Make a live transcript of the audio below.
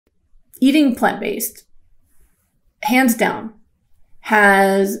eating plant-based, hands down,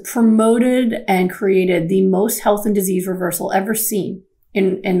 has promoted and created the most health and disease reversal ever seen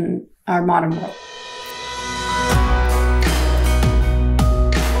in our modern world.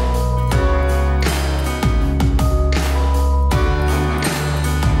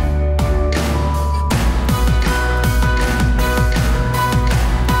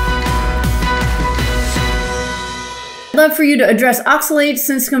 I'd love for you to address oxalates.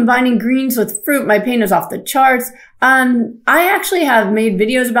 Since combining greens with fruit, my pain is off the charts. I actually have made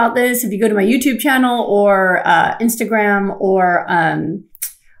videos about this. If you go to my YouTube channel or Instagram or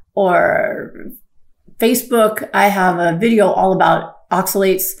Facebook, I have a video all about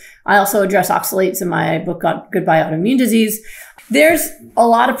oxalates. I also address oxalates in my book, Goodbye Autoimmune Disease. There's a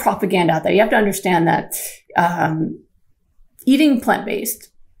lot of propaganda out there. You have to understand that eating plant-based,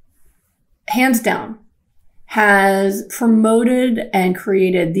 hands down, has promoted and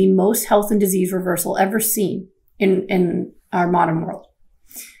created the most health and disease reversal ever seen in our modern world.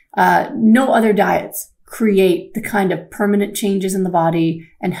 No other diets create the kind of permanent changes in the body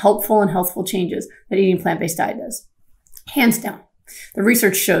and helpful and healthful changes that eating plant-based diet does. Hands down. The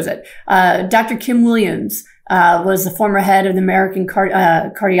research shows it. Dr. Kim Williams was the former head of the American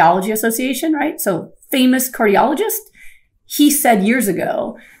Cardiology Association, right? So famous cardiologist. He said years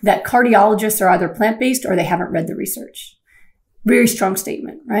ago that cardiologists are either plant-based or they haven't read the research. Very strong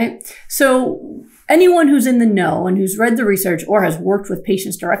statement, right? So anyone who's in the know and who's read the research or has worked with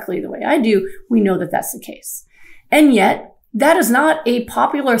patients directly the way I do, we know that that's the case. And yet, that is not a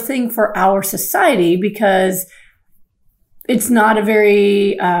popular thing for our society because it's not a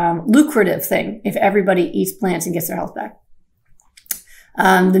very lucrative thing if everybody eats plants and gets their health back.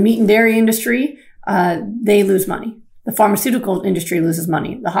 The meat and dairy industry, they lose money. The pharmaceutical industry loses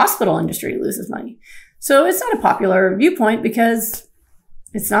money. The hospital industry loses money. So it's not a popular viewpoint because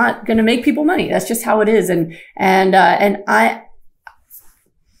it's not going to make people money. That's just how it is. And I'm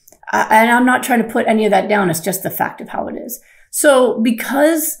not trying to put any of that down. It's just the fact of how it is. So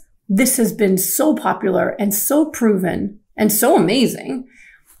because this has been so popular and so proven and so amazing,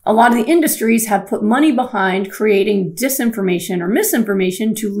 a lot of the industries have put money behind creating disinformation or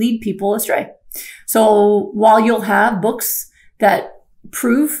misinformation to lead people astray. So while you'll have books that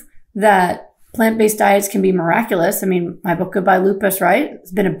prove that plant-based diets can be miraculous, I mean, my book, Goodbye Lupus, right?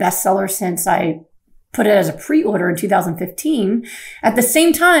 It's been a bestseller since I put it as a pre-order in 2015. At the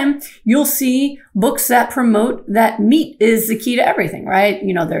same time, you'll see books that promote that meat is the key to everything, right?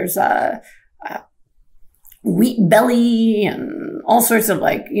 You know, there's Wheat Belly and all sorts of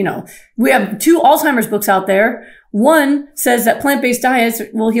we have 2 Alzheimer's books out there. One says that plant-based diets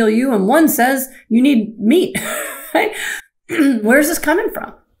will heal you, and one says you need meat, right? Where's this coming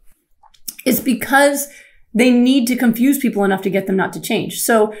from? It's because they need to confuse people enough to get them not to change.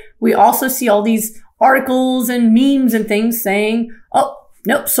 So we also see all these articles and memes and things saying, oh,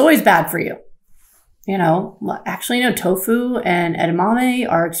 nope, soy's bad for you. You know, actually, no, tofu and edamame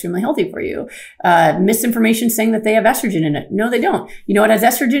are extremely healthy for you. Misinformation saying that they have estrogen in it. No, they don't. You know what has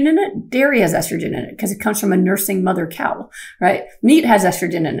estrogen in it? Dairy has estrogen in it because it comes from a nursing mother cow, right? Meat has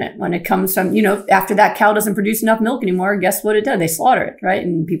estrogen in it. When it comes from, after that cow doesn't produce enough milk anymore, guess what it does? They slaughter it, right?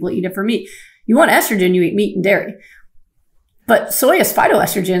 And people eat it for meat. You want estrogen, you eat meat and dairy. But soya's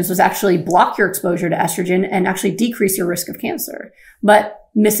phytoestrogens was actually block your exposure to estrogen and actually decrease your risk of cancer. But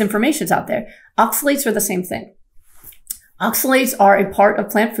misinformation's out there. Oxalates are the same thing. Oxalates are a part of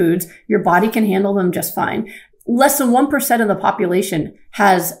plant foods. Your body can handle them just fine. Less than 1% of the population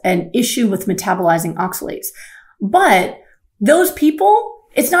has an issue with metabolizing oxalates. But those people,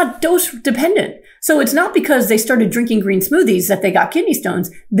 it's not dose dependent. So it's not because they started drinking green smoothies that they got kidney stones.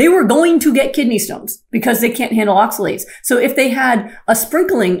 They were going to get kidney stones because they can't handle oxalates. So if they had a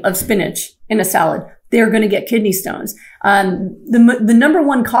sprinkling of spinach in a salad, they're going to get kidney stones. The number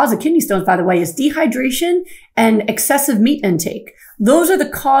one cause of kidney stones, by the way, is dehydration and excessive meat intake. Those are the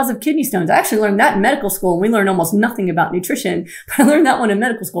cause of kidney stones. I actually learned that in medical school. We learned almost nothing about nutrition, but I learned that one in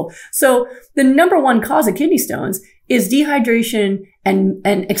medical school. So the number one cause of kidney stones is dehydration and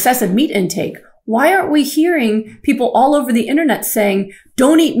excessive meat intake. Why aren't we hearing people all over the internet saying,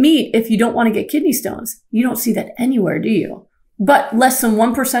 don't eat meat if you don't want to get kidney stones? You don't see that anywhere, do you? But less than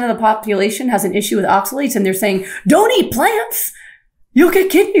 1% of the population has an issue with oxalates, and they're saying, don't eat plants, you'll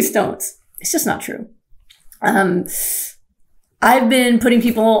get kidney stones. It's just not true. I've been putting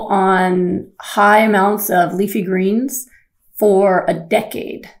people on high amounts of leafy greens for a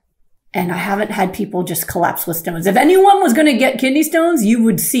decade, and I haven't had people just collapse with stones. If anyone was going to get kidney stones, you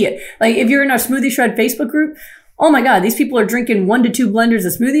would see it. Like if you're in our Smoothie Shred Facebook group, oh my God, these people are drinking 1 to 2 blenders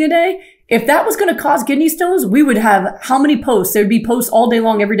of smoothie a day. If that was going to cause kidney stones, we would have how many posts? There'd be posts all day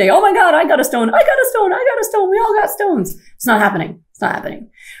long, every day. Oh my God, I got a stone. I got a stone. I got a stone. We all got stones. It's not happening. It's not happening.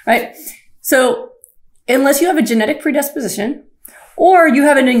 Right? So unless you have a genetic predisposition, or you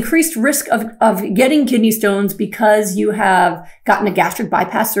have an increased risk of getting kidney stones because you have gotten a gastric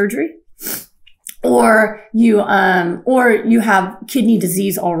bypass surgery, or you have kidney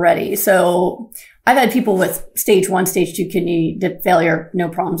disease already. So I've had people with stage 1, stage 2 kidney failure, no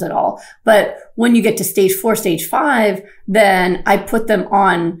problems at all. But when you get to stage 4, stage 5, then I put them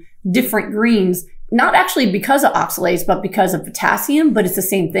on different greens, not actually because of oxalates, but because of potassium, but it's the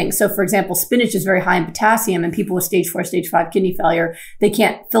same thing. So for example, spinach is very high in potassium, and people with stage 4, stage 5 kidney failure, they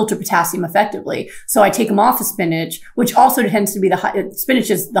can't filter potassium effectively. So I take them off of spinach, which also tends to be spinach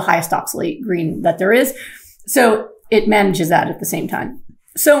is the highest oxalate green that there is. So it manages that at the same time.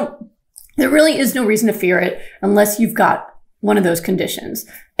 So there really is no reason to fear it unless you've got one of those conditions,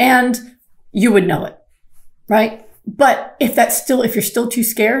 and you would know it, right? But if you're still too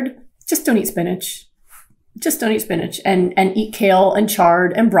scared, just don't eat spinach. Just don't eat spinach, and eat kale and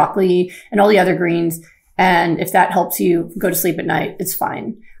chard and broccoli and all the other greens. And if that helps you go to sleep at night, it's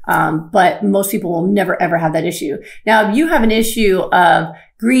fine. But most people will never, ever have that issue. Now, if you have an issue of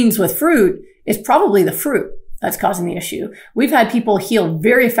greens with fruit, it's probably the fruit that's causing the issue. We've had people heal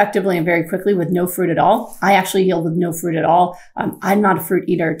very effectively and very quickly with no fruit at all. I actually healed with no fruit at all. I'm not a fruit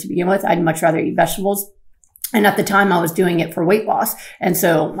eater to begin with. I'd much rather eat vegetables. And at the time I was doing it for weight loss. And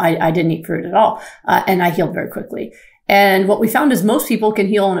so I didn't eat fruit at all. And I healed very quickly. And what we found is most people can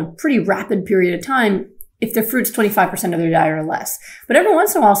heal in a pretty rapid period of time if their fruit's 25% of their diet or less. But every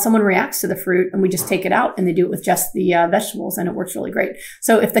once in a while, someone reacts to the fruit and we just take it out, and they do it with just the vegetables, and it works really great.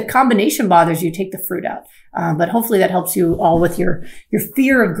 So if the combination bothers you, take the fruit out. But hopefully that helps you all with your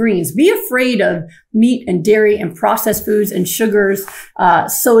fear of greens. Be afraid of meat and dairy and processed foods and sugars,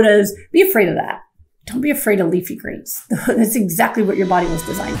 sodas. Be afraid of that. Don't be afraid of leafy greens. That's exactly what your body was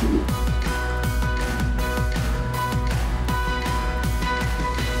designed to eat.